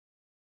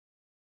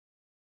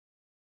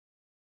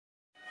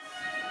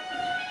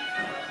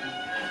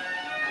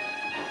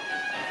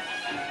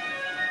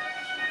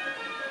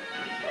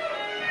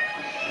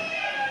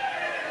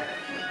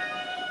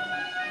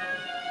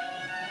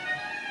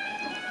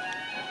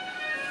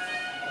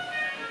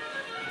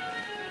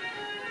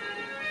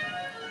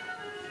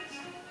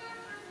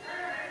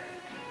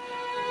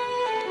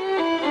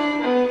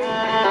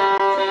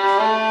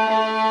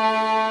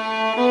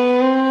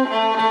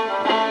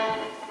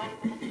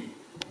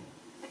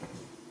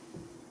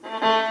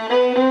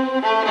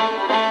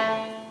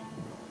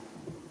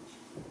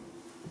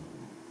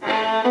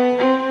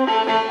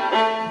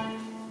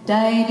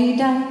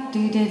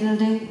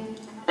di-di-di-di-diddle-di.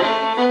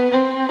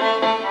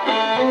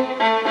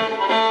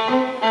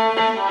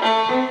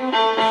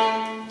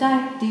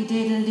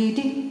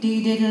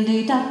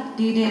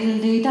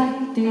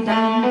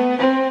 Di-diddle-di-di-di-diddle-di-da-di-diddle-di-da-di-dum.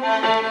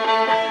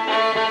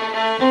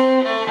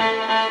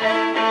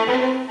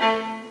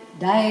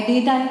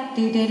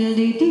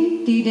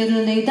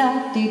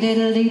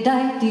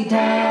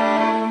 Di-di-di-di-diddle-di-di-diddle-di-da-di-diddle-di-da-di-dum.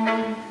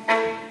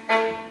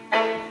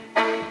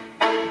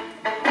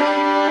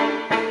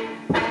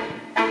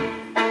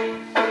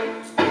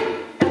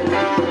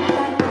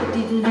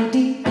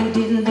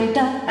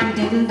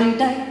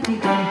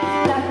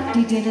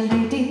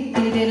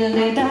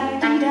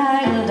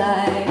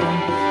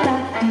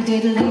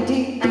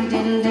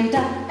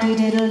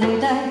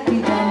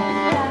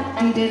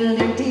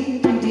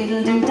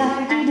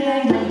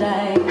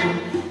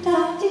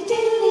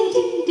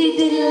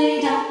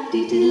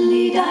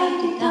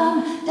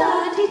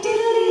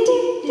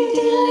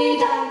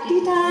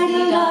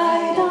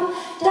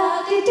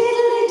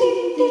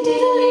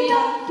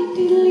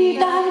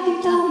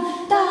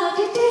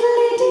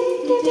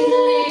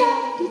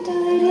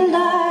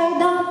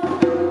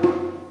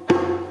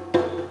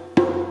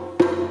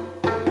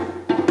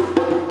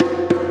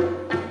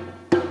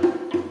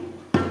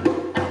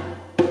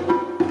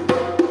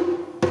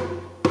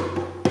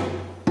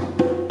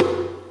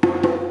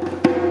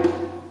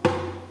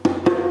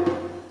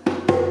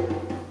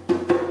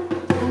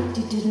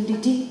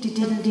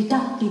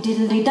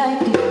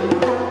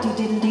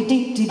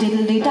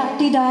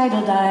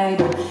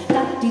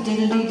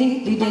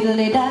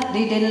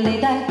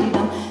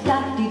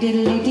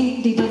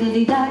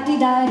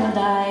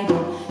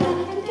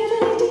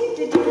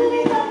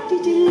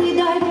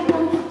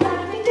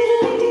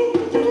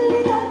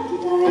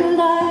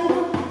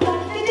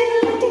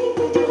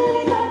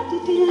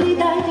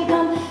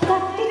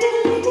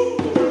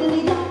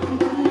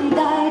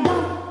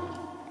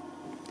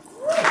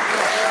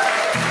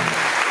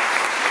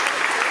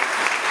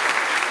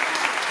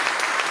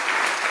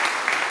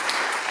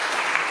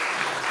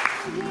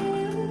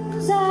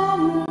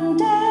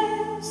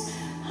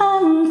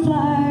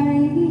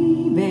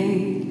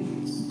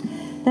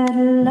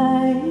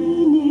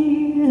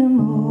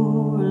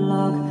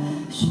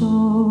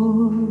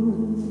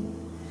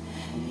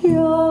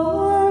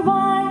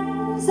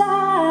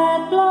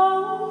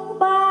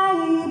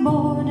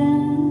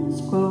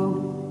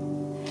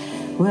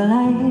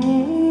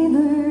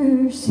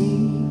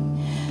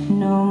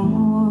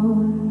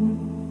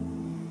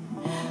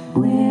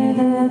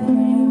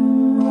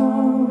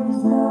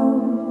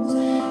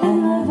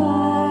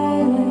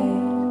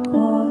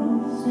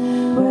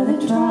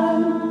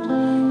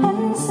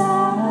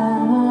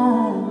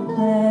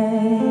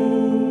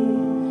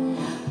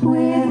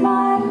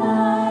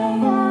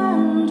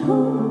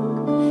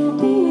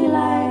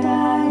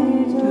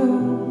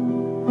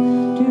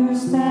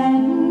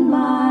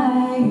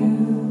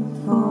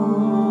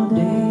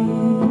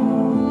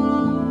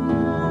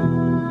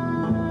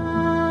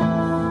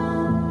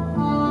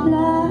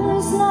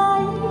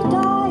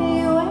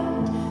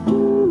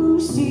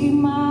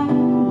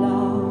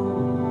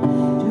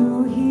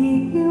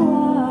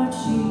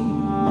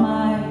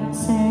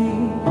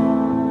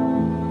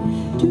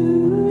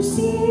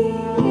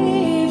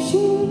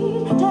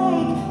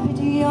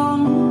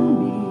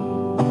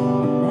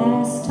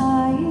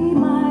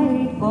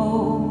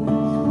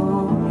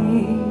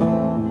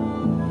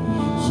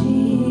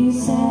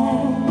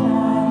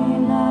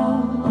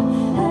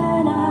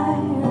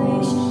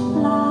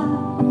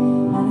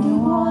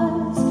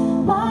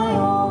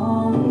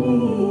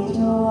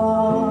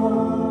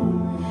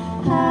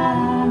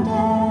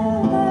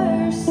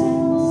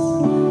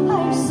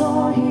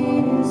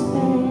 His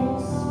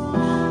face,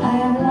 I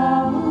have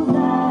loved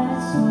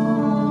that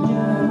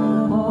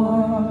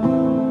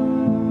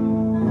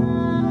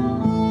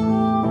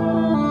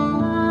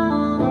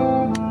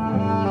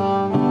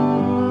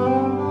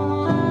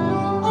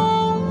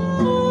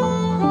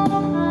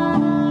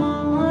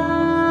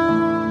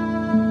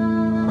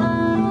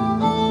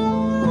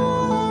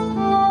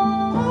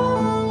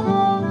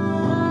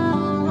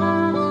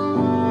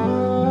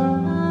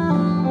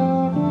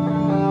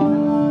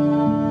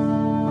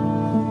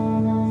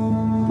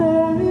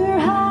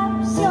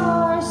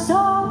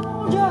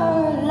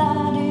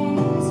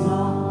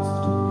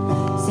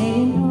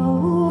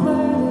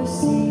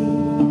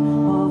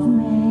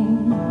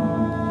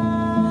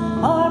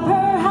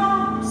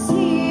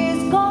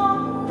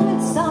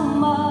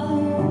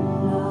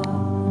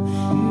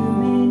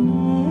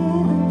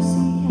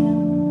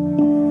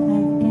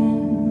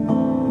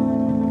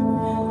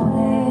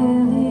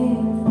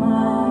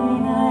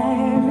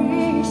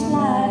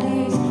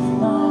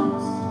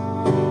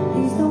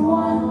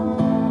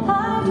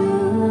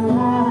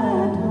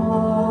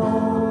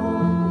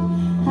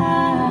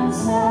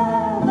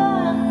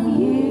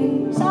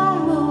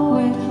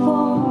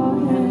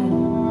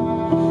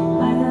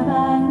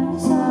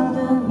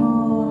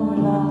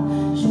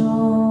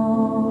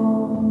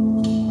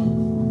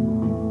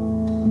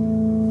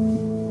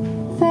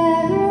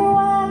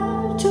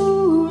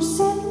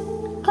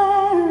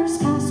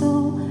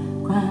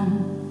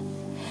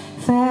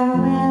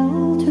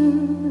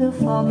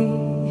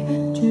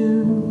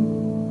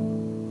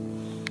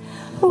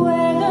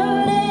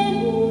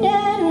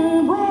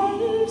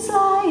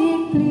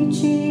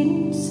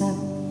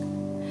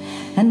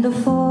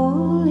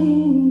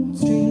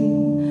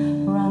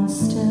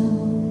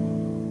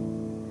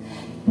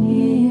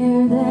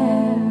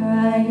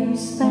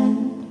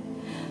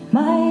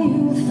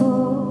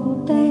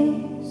youthful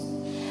days,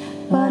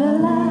 but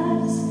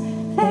alas,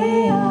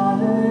 they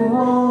are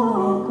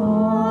all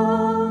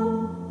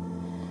gone.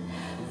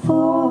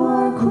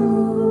 For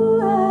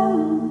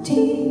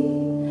cruelty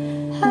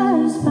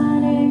has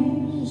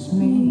banished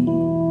me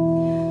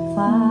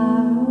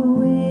far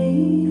away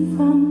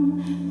from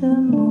the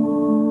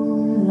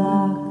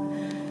moonlock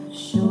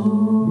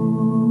shore.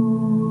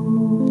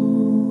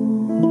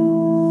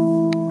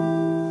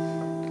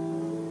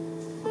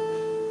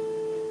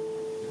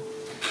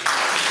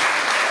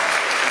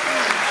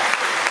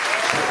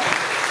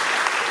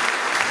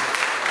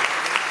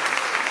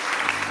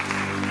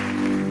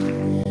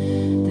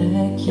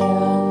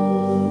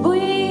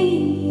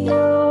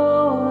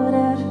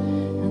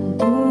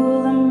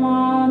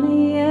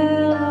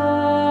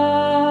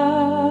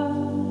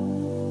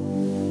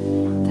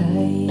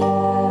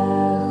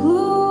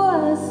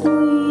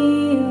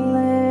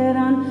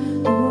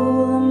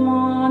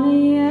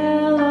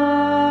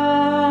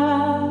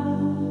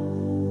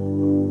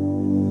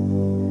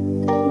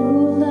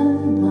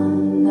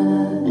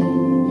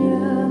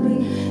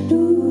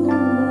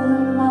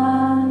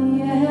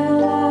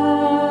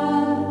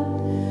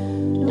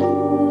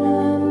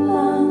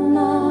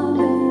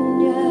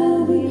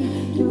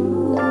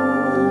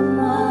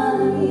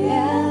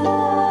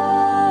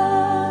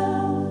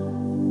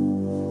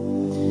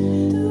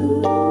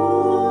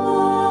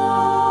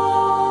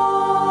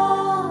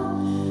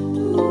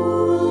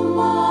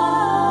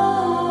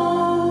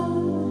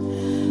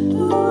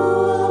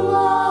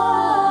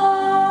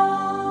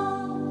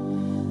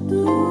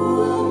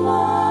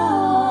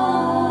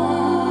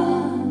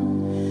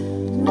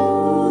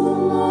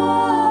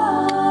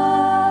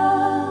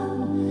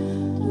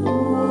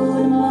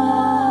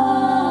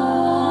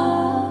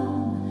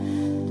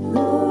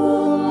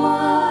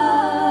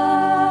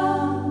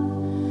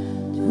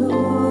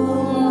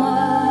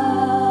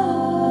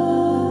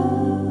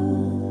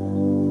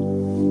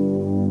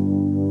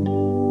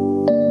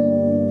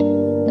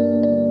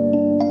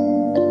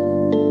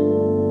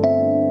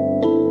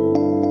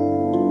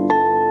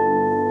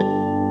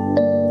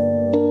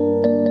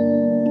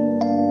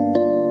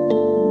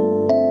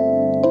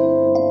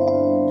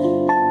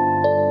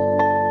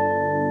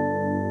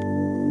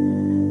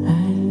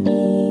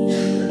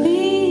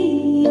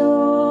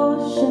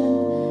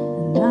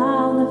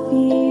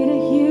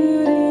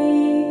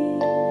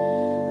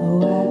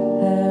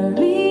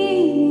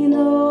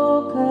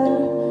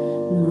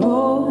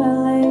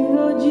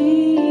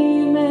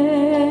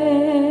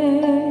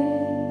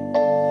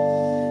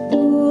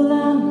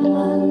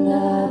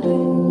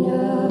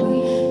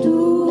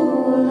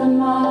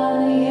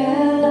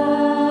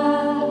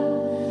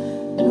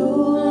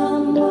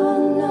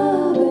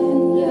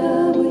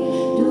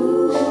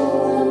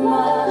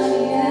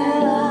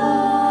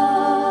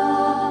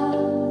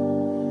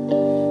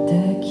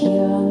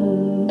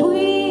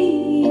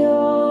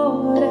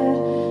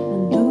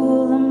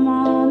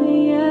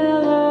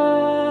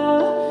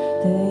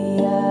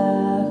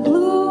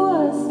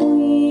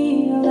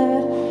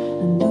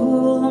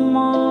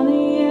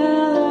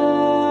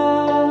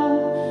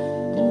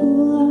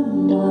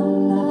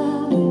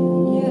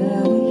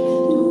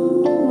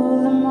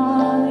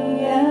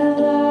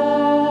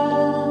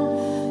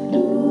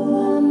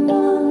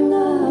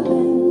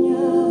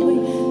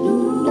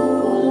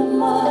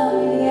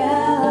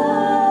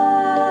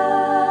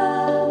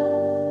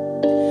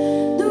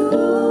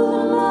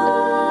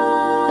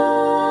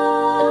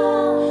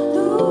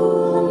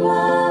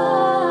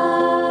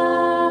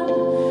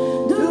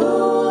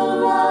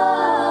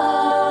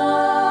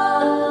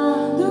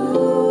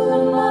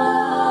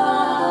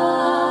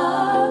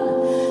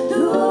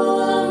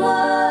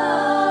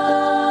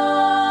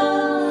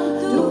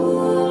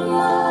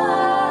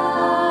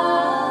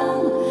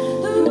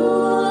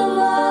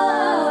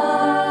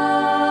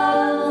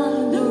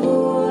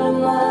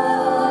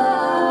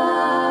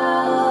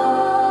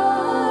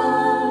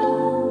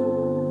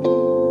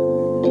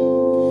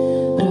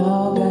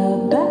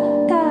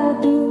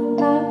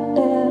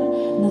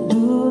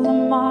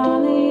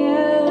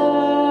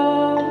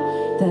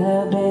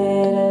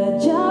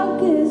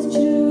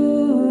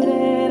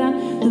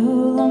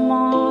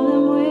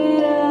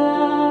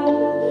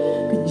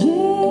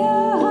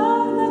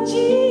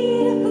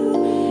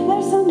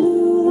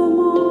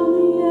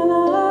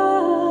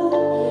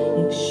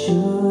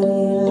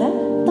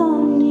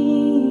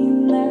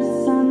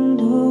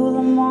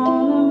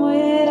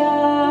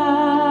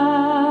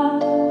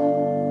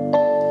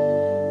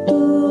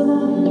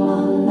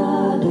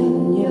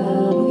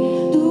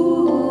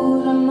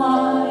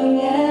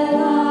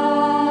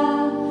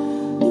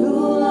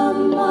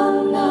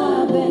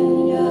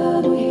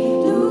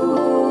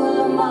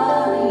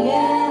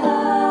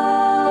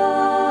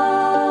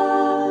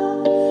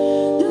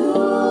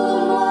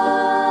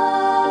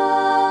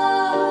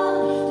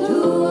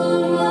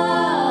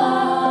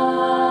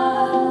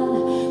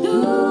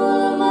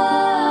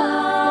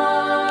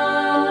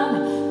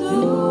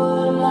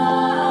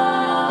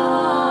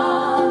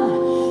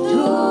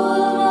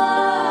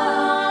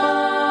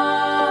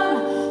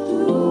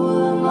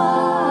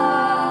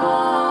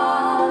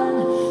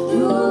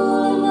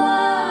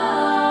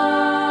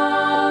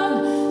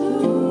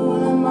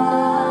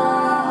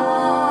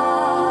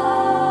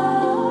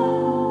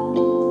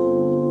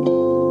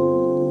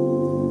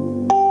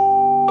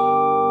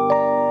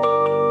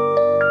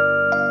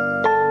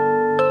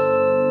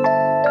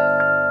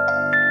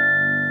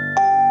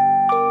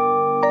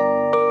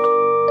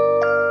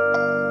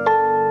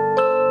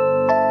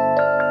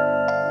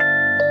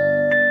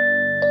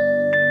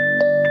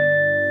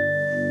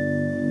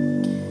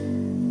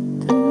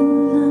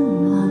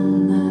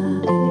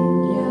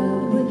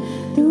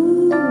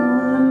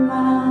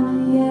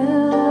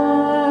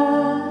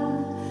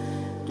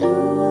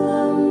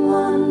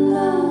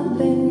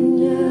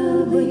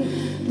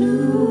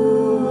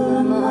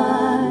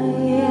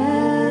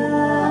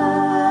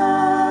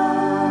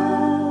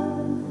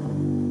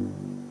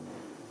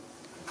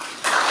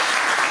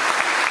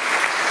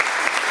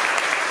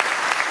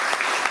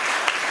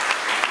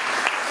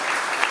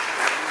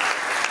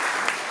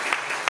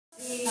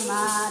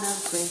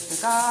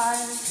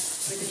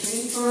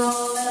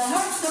 roll and a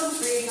heart so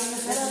free. On the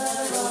middle of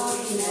the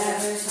road he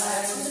never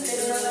tired. On the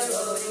middle of the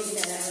road he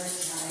never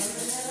tired. On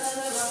the middle of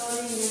the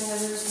road he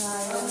never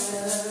tired. On the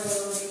middle of the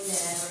road he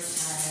never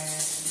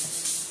tired.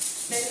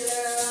 Middle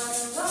around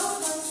the road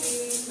must be.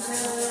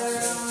 Middle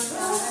around the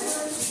road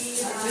must be.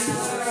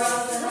 Middle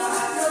around the road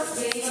must be.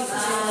 Middle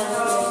around the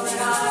road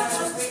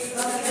must be.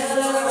 On the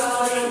middle of the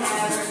road he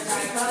never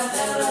tired. On the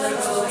middle of the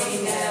road he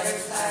never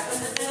tired. On the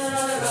middle of the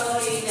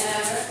road he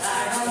never tired. On the middle of the road he never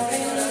tired. On the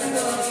middle of the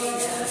road he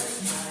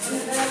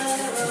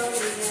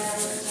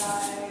never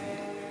tired.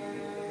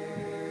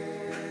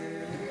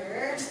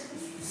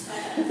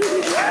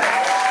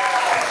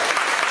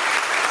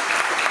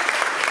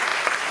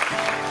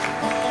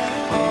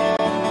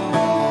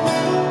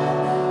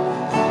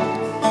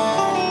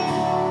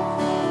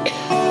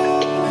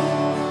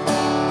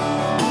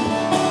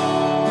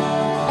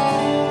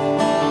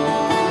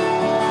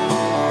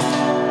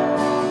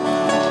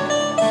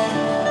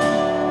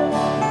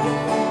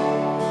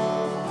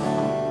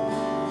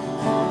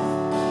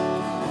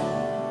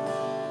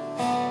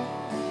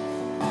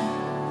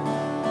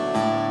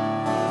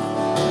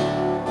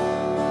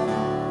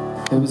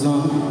 It was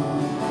on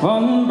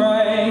one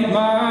bright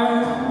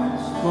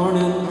March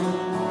morning,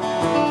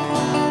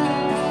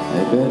 I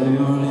bet New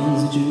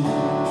Orleans a June,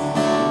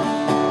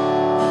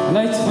 and I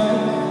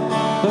took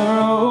the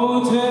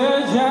road to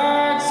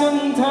Jackson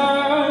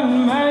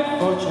Town, my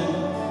fortune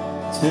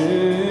to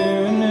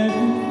renew.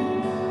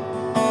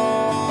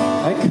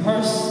 I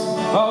cursed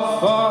all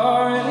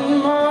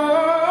foreign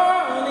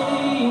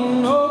money,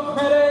 no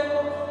credit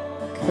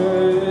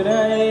could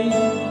I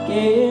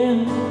gain,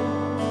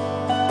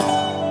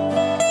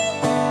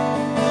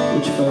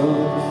 which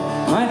filled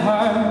my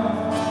heart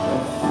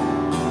with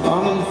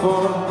longing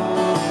for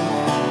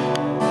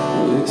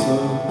the licks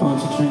of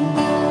Pontchartrain.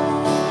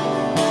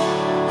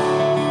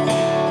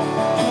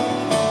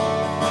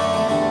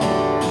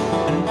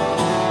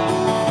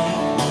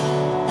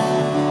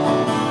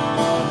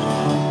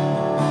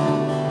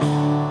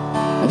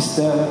 I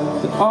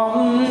stepped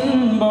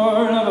on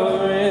board of a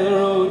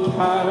railroad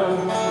car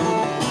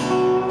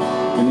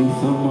beneath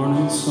the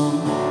morning sun.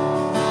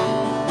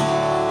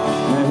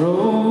 I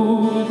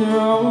rode the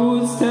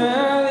roads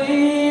till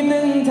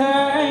evening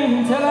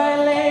time, till I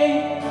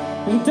lay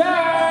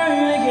down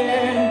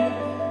again.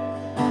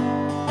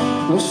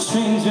 No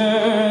stranger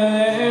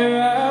there,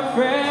 a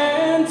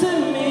friend to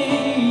me,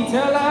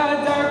 till a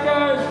dark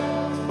hour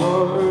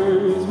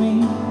towards me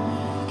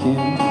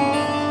came.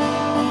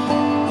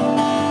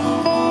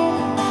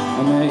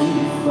 And I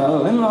fell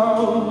in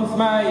love with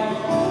my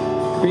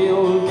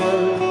Creole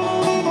girl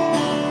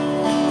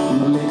on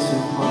the lakes of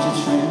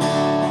Pontchartrain.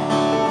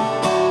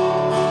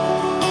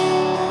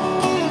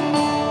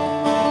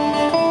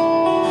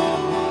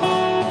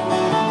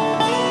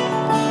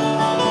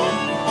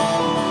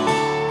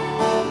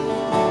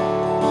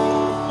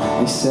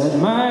 He said,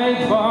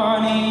 my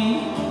bonny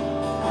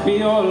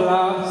Creole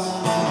lass,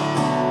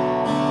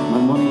 my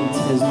money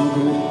 'tis no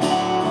good,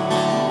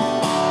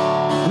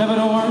 and if it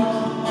weren't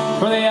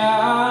for the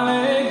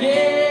alligators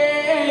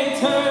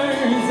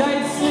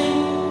I'd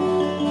sleep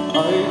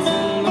out in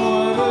the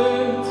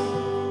woods.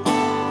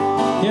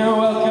 You're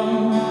welcome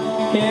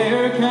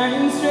here,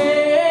 kind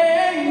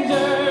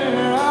stranger,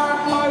 our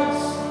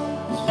house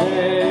is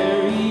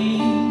very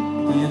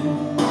clean.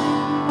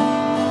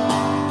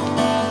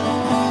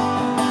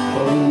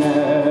 We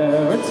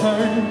never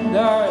turned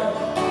our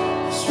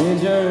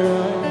stranger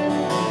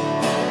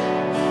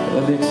the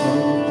licks of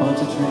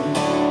Pontchartrain.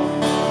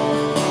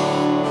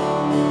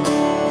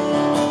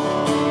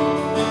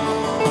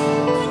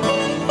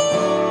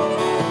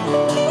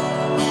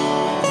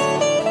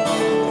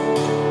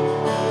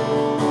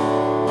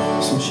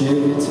 So she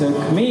took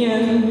me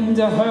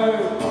into her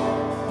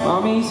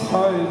mommy's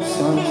house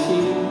and she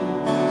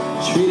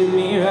treated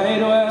me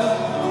right well.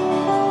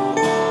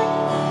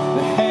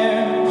 The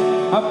hair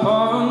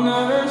upon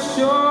her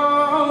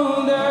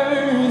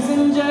shoulders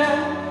and jet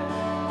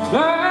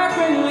black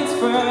ringlets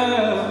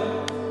fell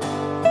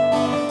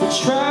to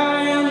try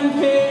and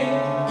paint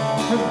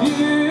her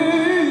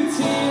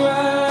beauty.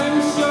 Well, I'm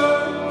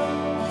sure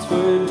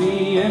 'twould be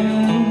in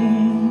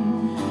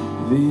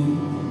vain.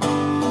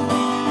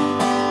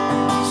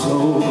 So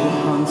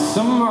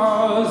handsome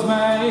was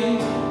my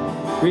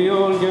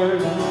Creole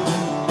girl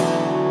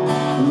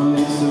on the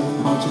lakes of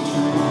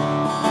Pontchartrain.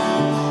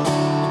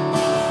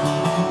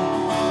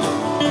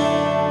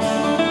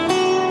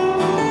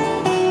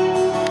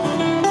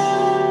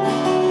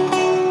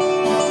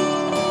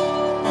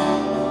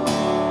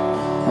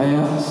 I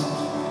asked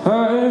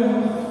her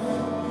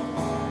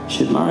if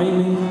she'd marry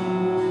me.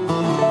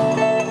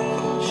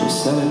 She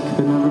said it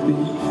could never be.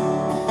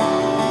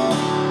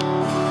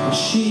 But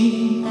she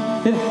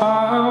did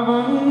have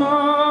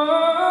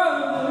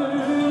another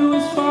who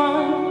was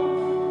far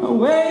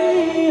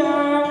away, I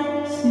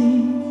see.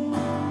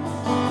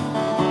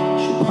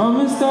 She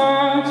promised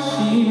that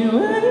she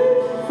would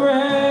for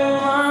him,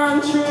 and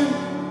true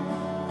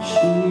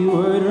she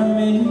would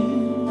remain.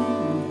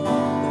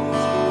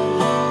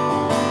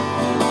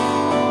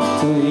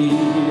 Till he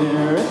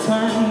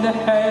returned to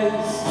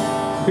his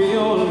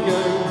Creole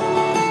girl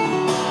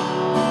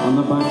on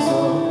the banks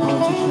of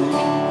Montreal.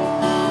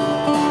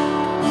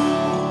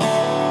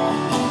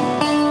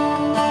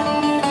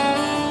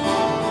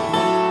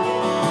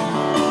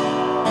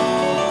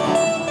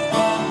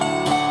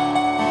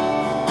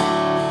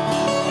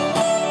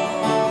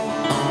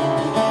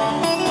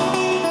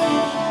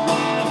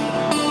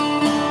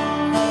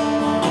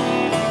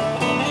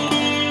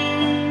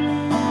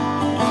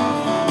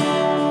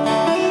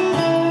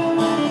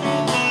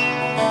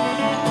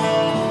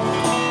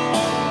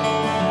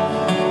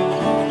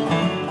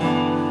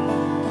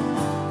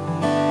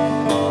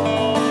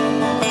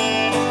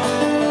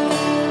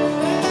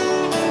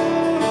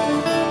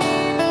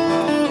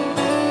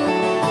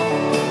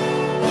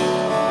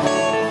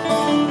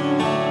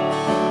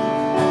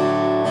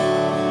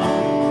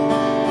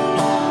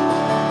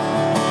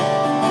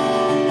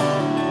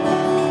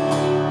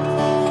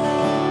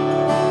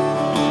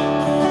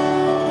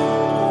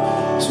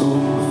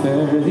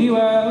 Fare thee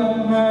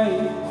well, my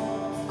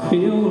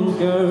Creole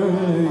girl,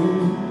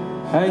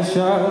 I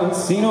shall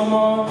see no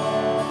more.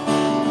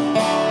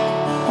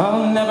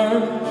 I'll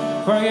never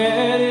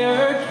forget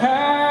your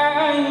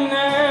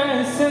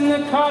kindness in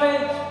the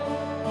cottage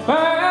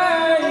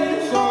by the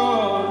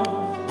shore,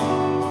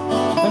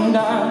 and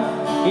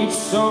at each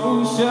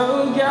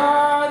social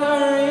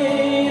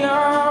gathering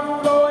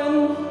of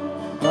flowing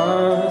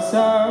glass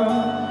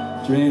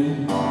of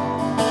drink.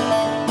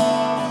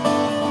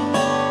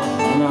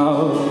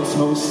 I'll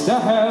toast a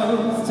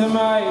health to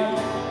my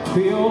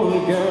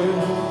Creole girl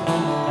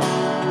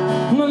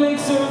on the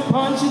lakes of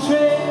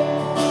Pontchartrain.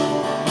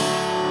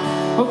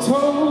 I'll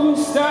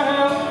toast a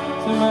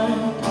health to my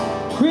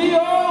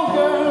Creole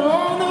girl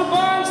on the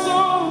banks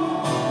of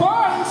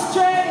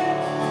Pontchartrain.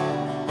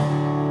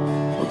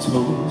 I'll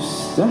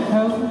toast a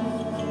health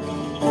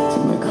to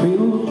my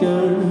Creole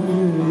girl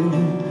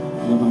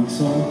on the banks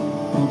of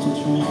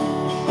Pontchartrain.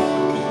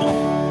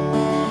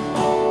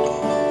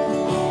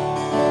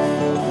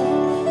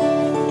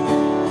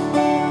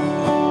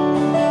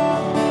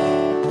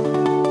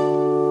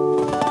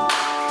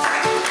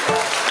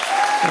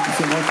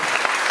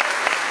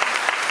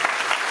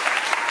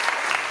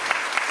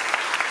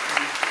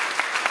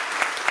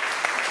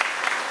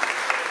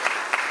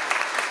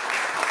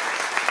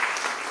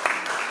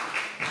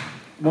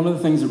 One of the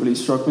things that really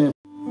struck me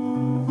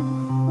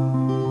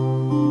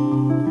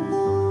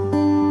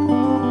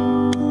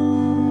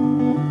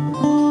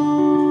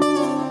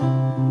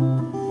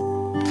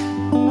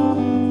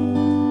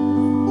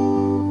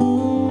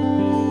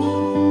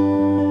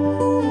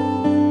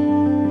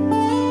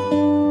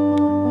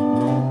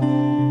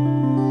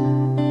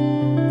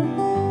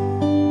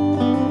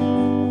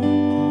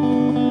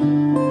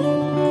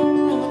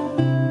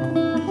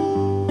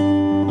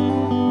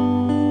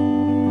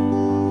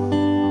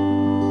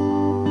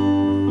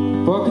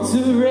buckets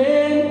of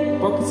rain,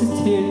 buckets of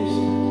tears.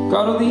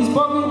 Got all these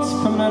buckets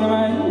coming out of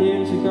my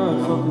ears. I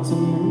got buckets of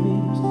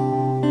moonbeams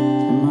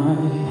in my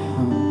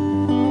hand.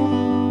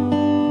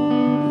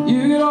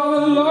 You get all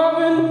the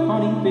loving,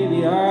 honey,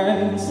 baby,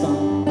 I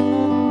stand.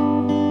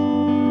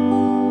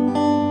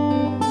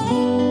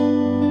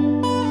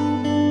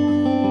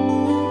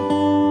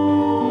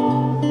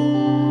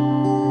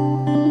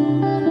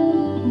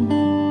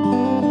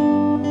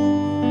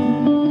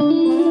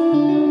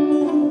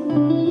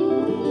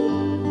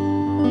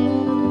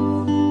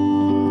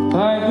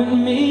 I've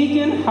been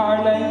making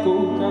hard like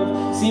oak.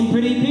 I've seen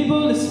pretty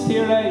people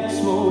disappear like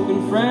smoke,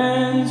 and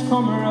friends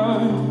come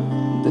around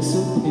and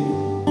disappear.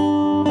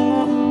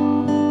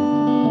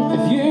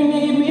 If you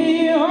need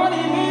me,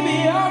 honey,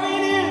 baby, I'll be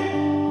near.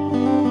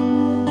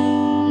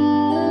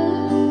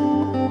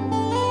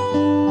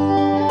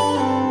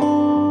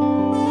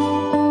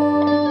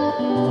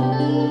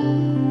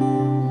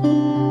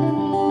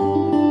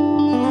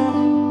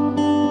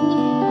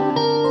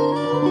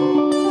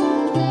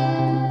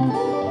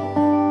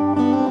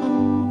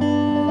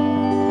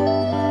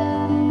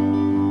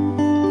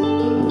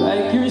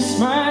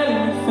 Smile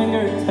your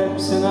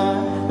fingertips, and I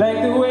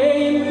like the way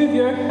you move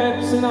your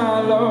hips, and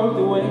I love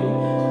the way you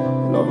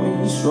love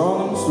me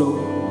strong and slow.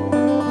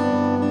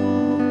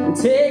 I'm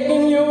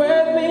taking you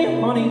with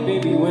me, honey,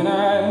 baby, when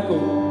I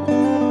go.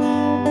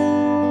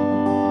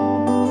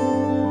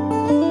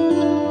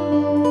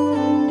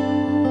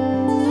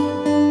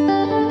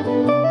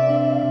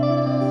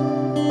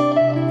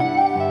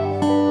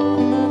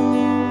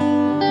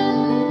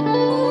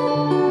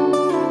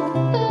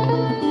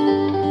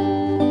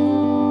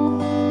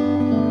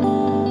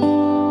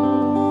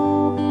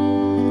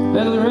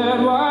 Little red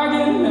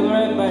wagon, little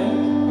red bike,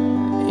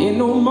 ain't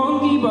no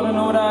monkey, but I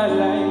know what I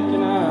like,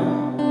 and I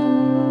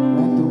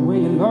like the way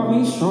you love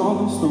me strong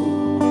and slow.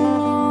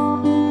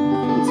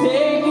 I'm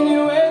taking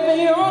you with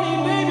me, honey,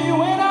 baby,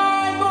 when I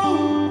go.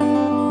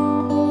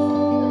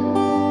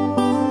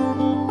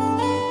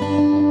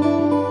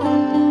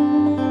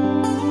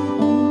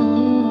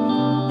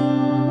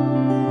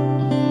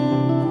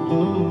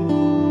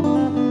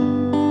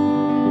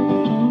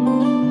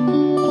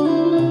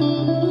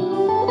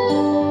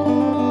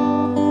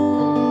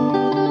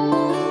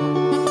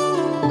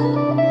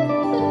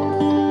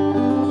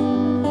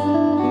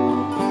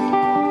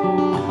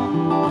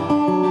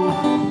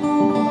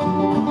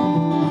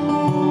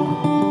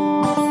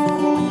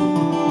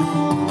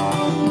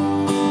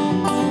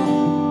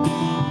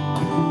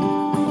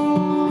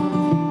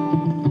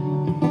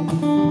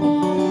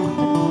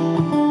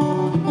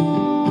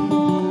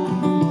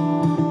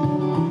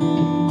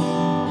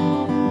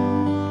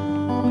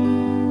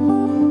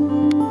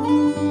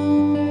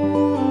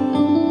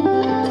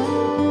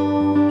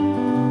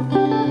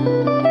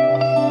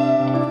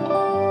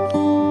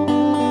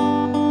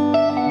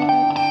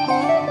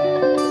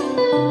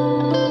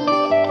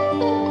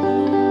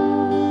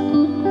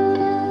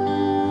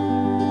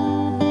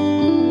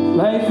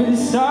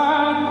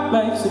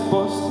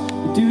 bust.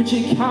 You do what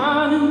you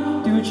can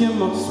and do what you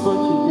must, but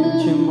you do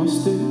what you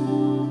must do.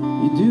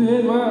 You do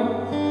it well.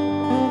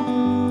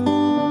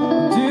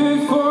 I'll do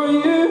it for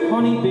you,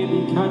 honey, baby,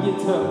 can't you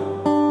tell?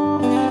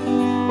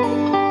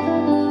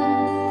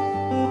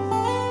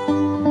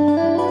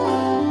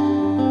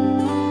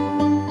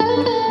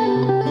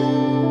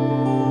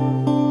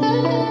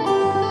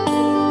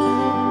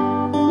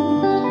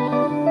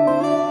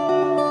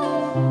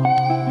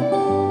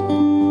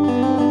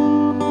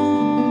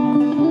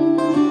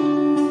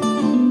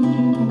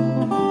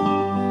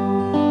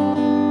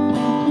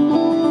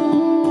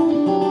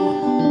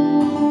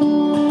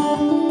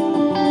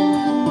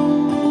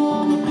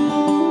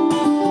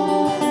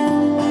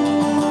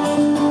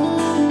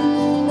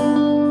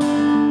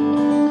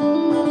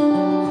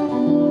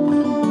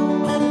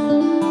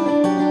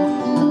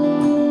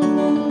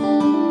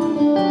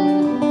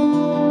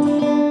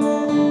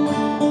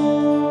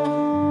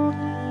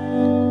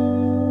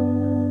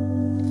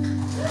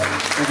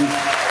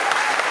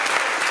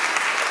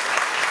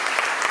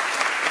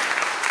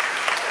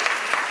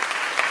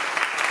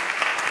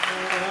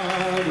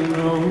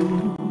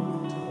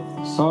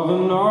 Of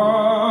an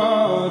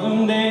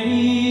autumn day,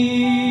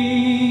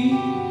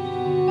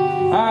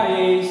 I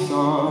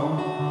saw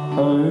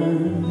her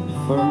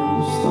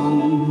first on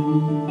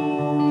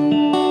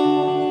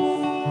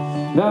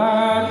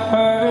that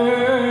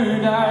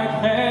her dark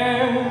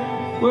hair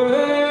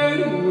would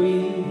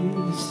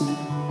wisdom,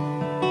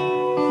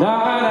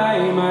 that I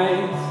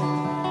might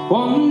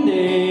one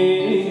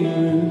day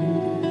learn.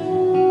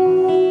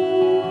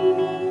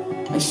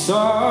 I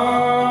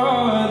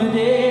saw the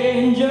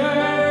danger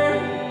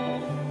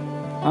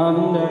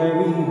and we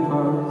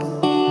passed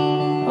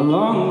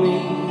along the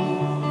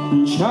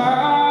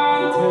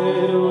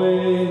enchanted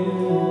way,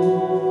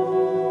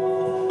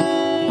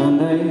 and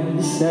I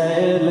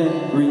said, let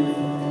grief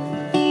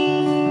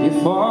be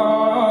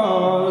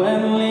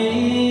fallen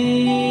leave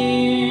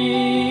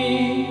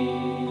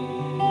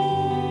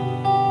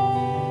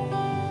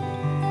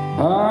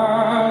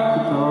at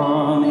the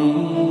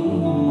dawning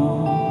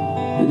of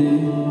the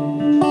day.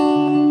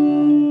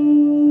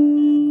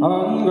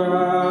 On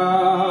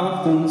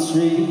Grafton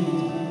Street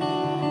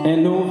in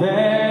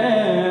November,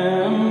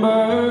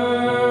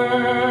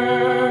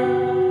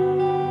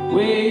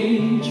 we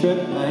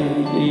tripped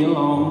lightly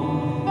along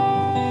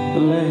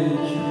the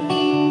ledge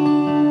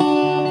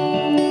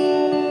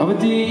of a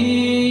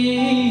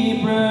deep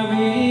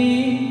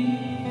ravine,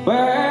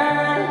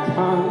 where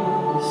can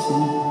you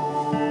see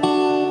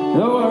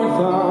the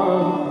worth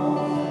of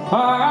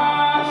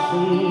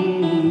passion's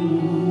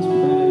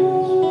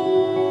praise?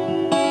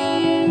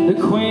 The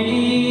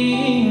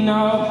Queen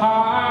of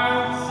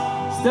Hearts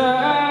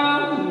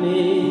still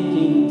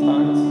making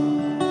tarts,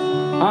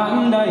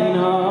 and I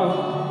know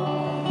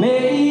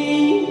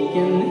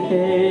making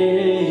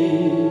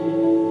hay,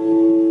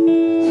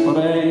 but I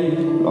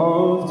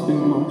love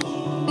too much,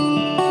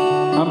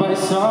 and by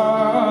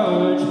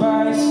such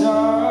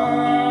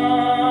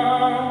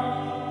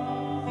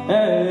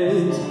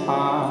is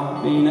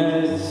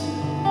happiness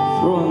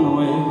thrown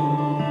away.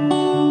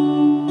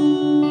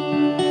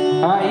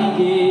 I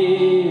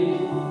gave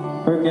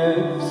her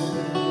gifts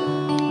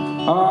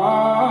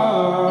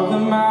of the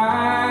mind,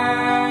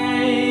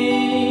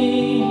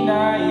 I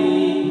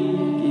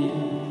gave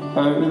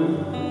her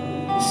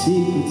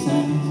secret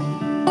signs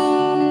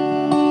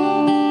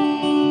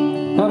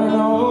that are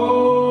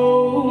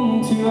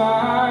known to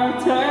our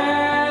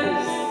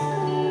test.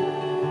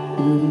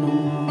 You know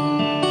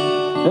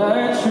the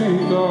true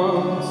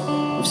gods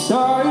of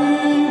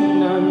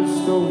stone and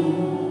stone,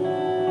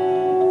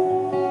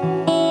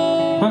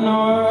 and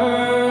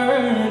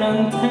word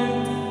and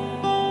tent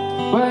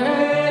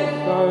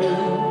without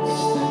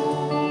step.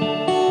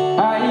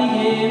 I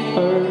gave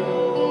her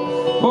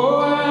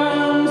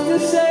poems to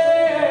say,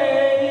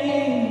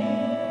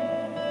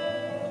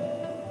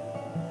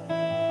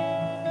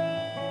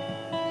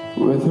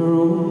 with her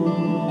own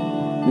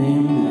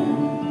name there,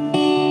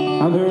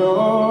 and her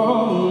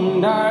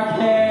own dark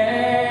hair,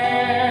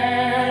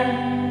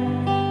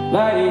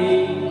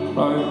 like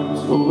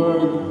clouds over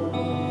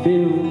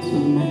fields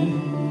of men.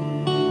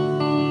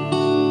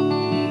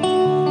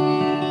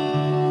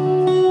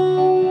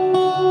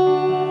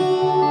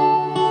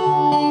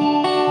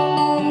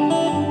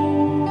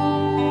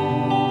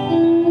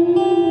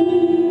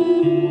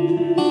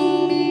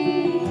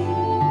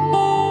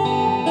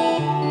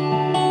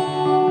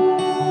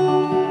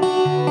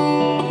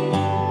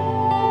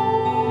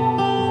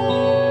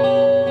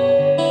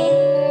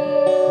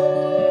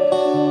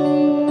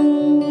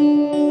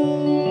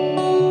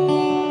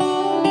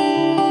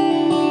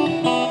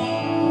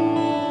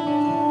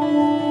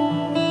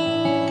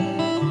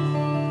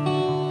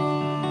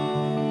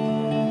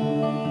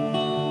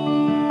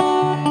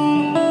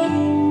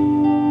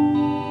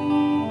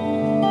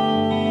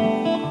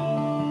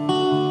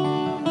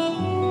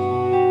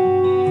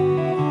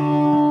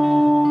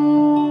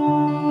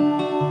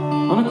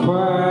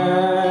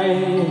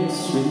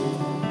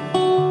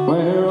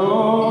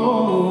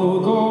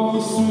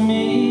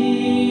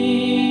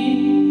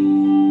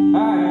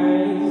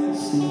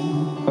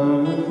 her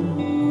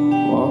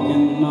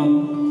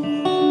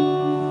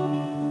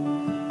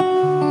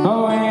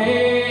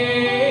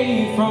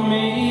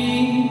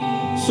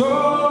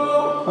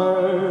so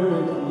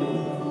hurt me.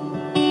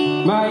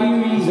 My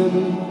reason,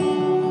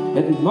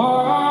 it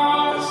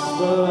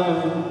must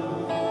learn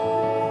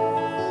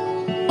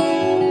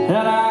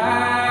that I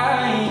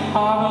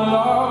have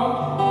loved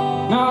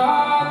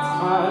not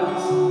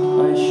as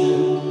I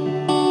should,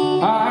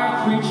 a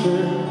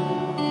creature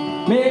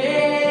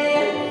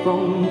made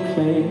from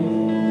clay.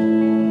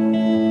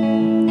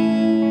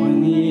 When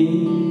the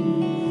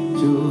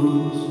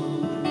angels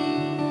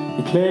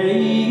declare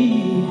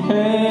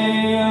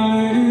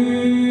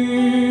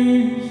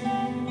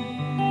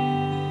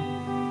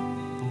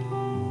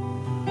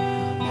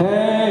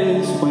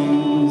his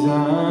wings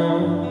are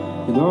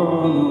the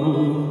dawn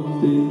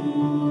of day.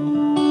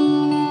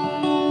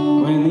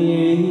 When the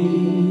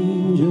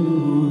angels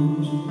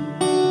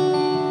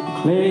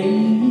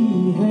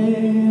claim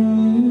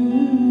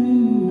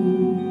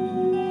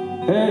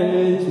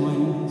his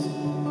wings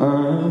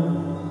are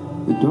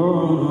the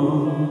dawn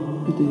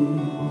of the day.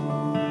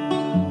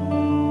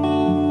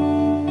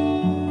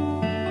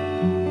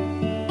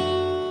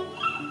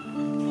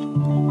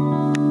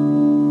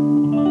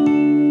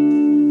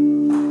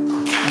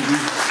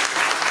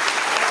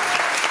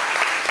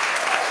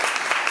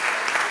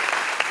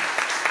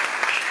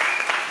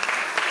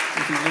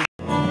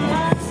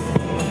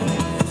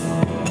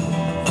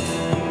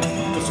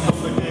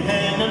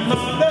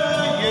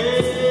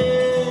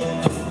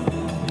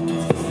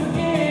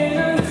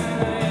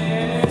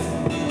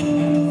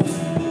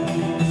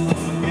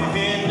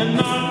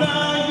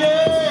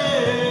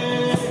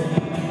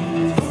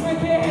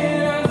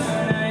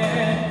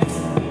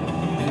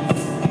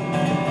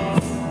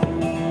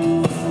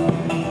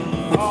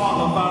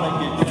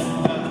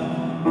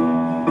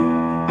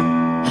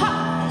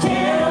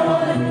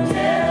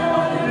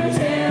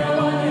 Tell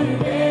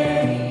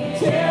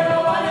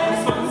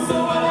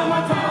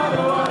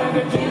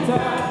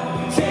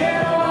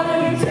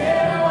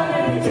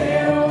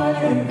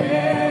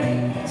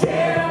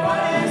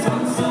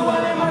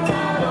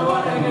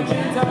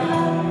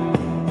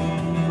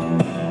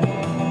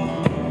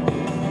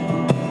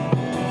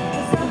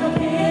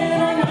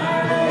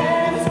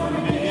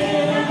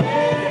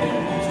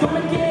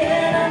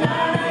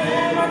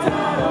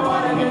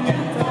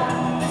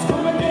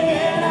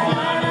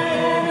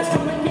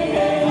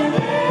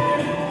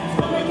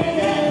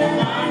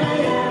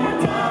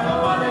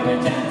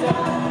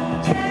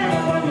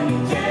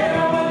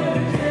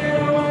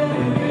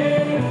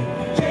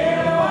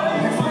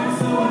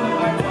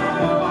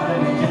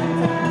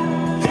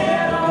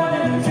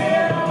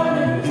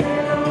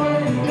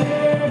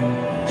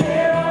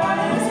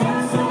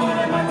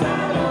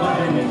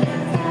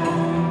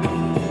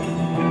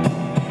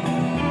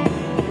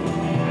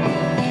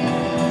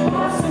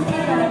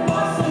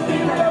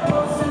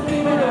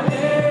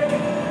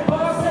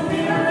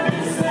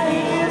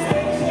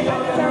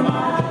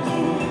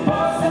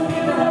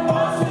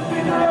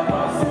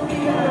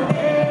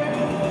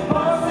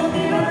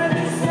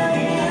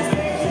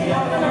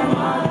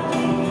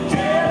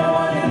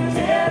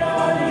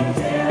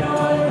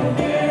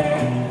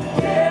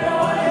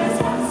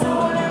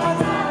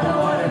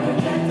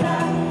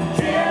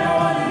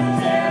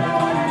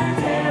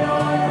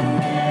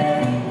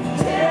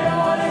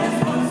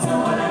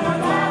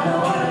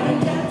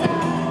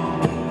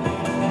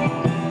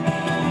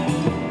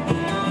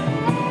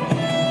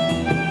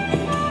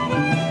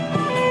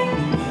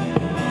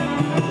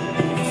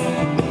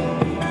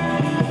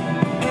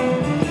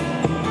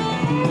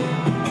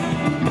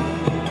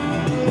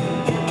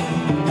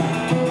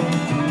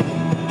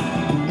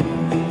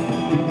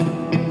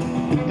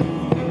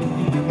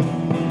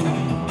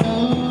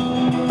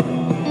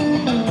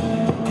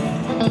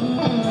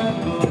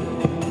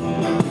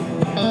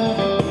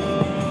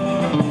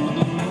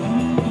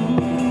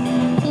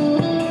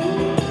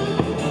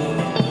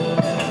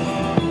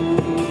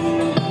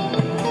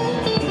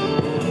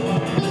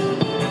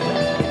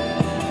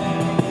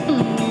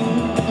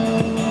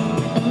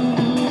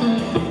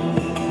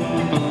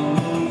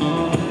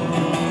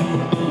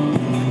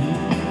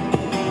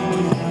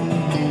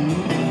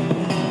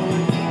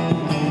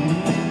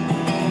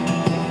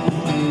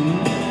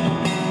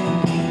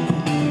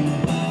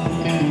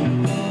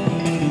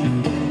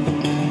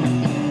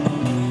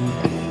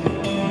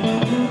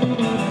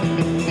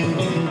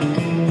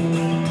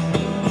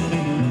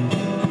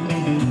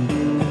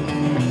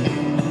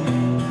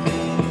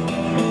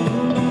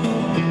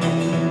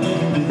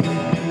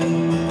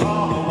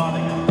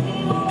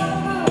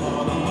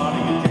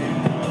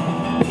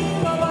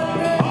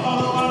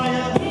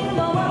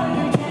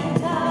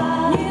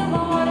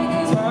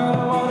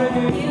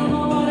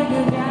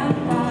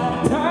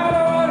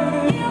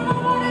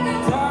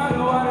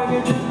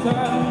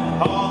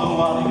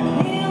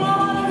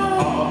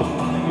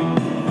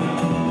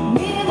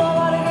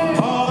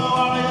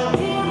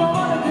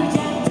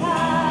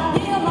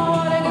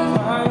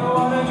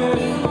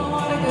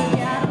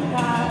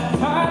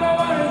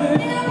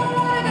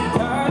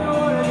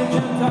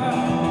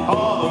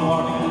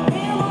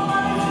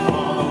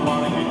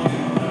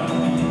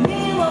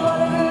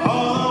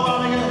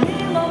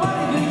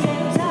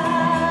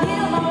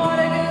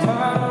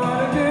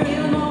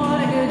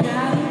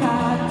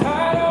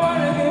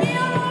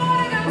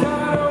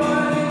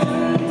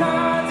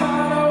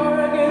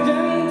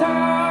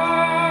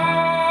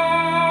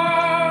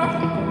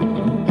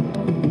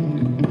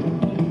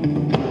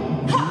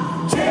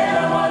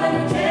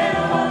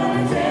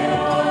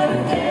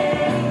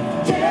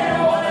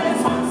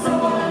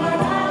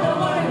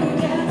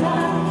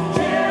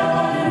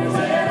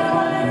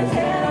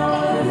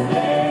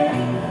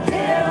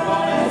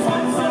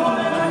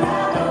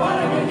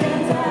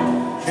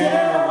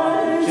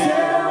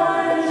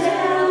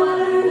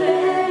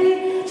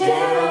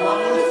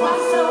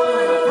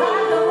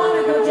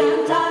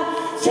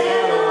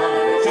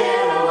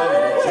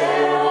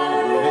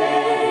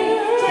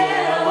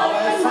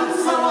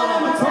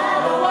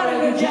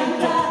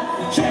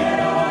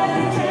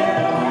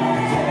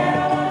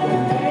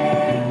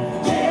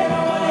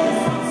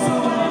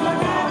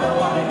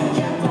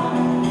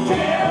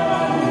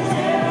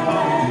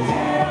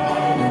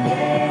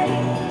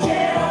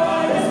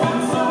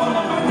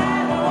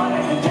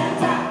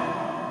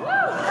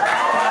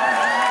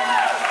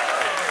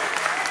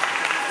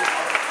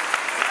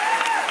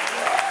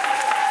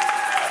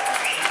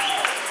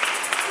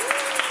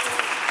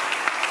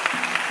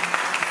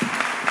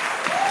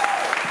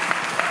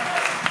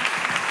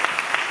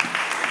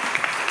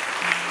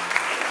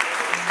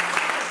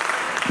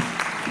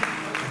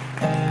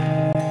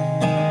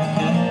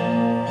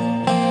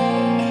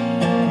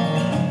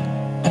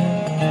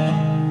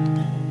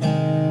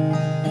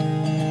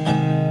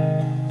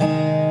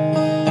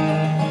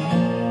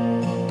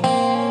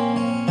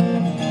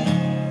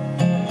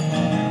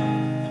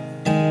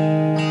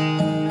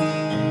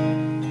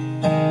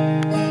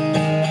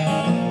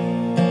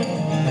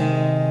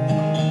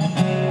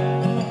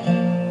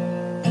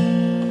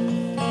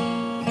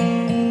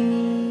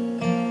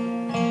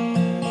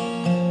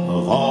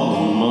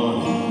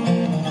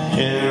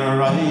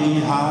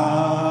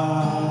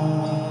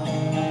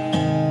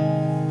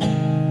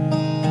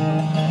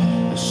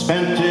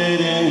spent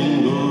it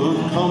in good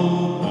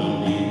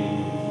company.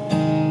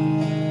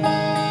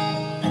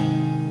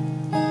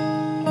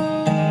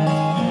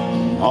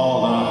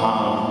 All the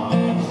harm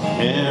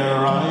here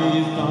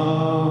I've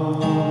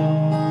done,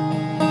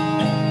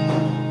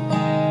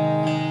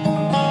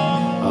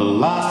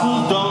 alas,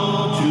 was done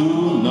to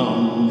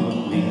none but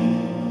me.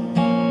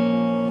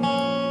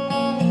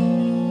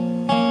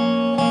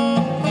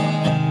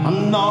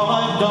 And all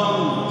I've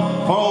done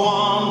for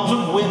want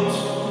of wit,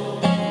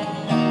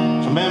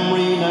 to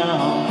memory now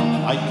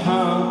I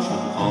can't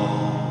recall.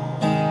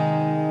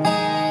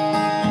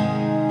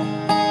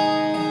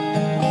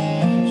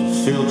 So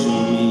fill to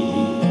me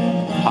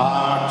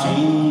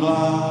parting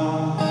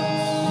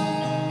glass.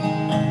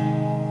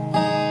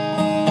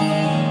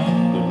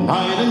 Good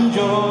night and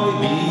joy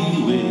be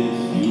with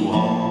you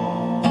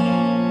all.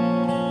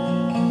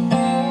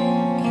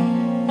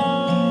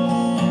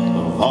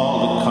 Of all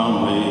the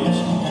comrades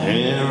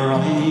here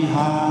I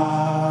had,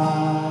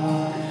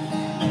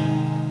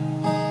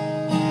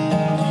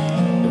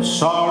 they're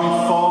sorry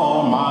for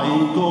my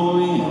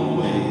going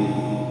away.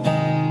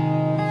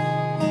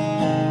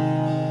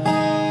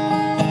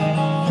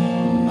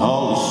 And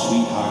all the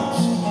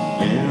sweethearts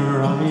here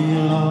I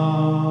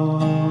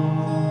love,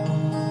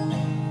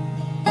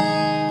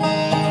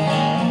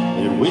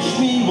 they wish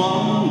me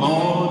one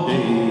more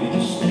day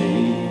to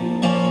stay.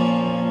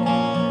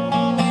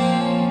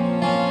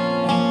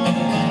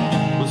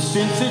 But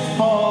since it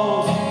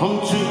falls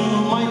unto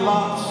my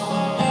lot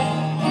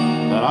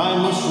that I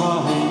must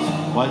rise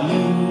while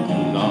you do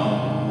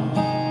not,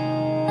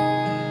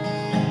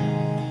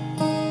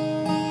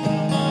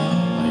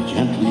 I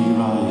gently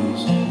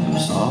rise and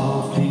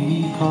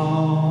softly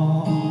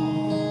call.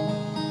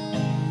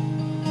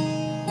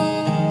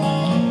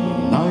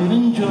 Good night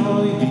and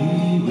joy be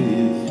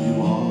with you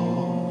all.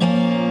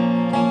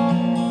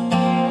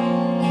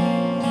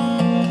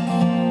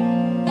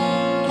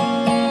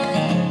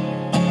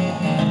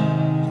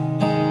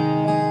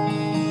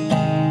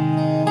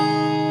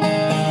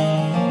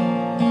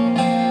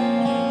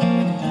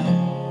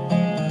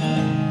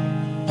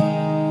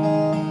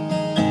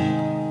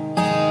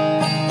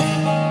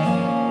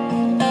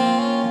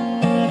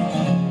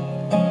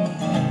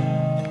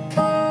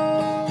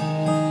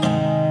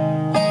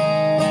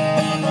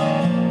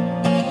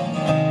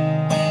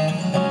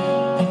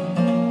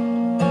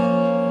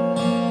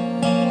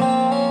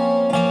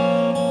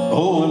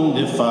 Oh, and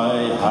if I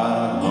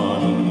had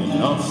money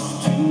enough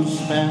to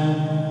spend,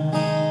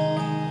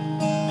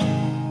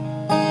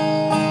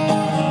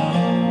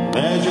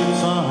 leisure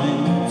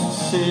time to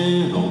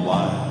sit a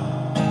while,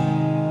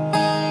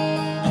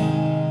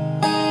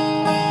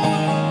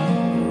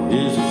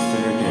 there is a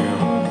fair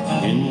girl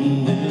in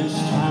this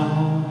town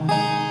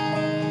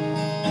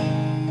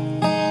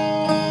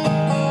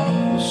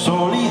who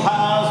sorely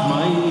has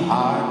my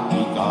heart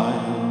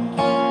beguiled.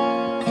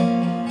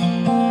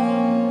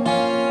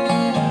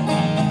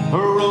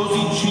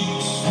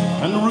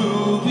 And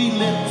ruby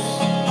lips,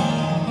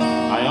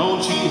 I own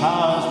she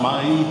has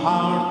my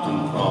heart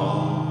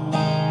enthralled.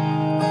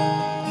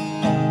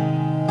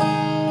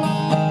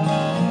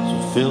 So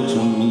fill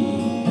to me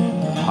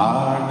a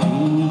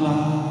parting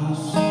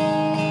glass.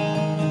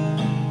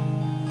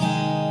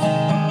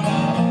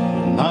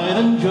 Good night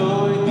and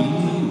joy be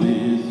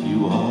with you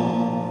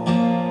all.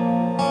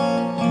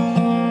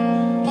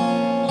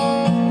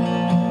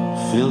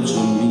 Fill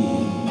to me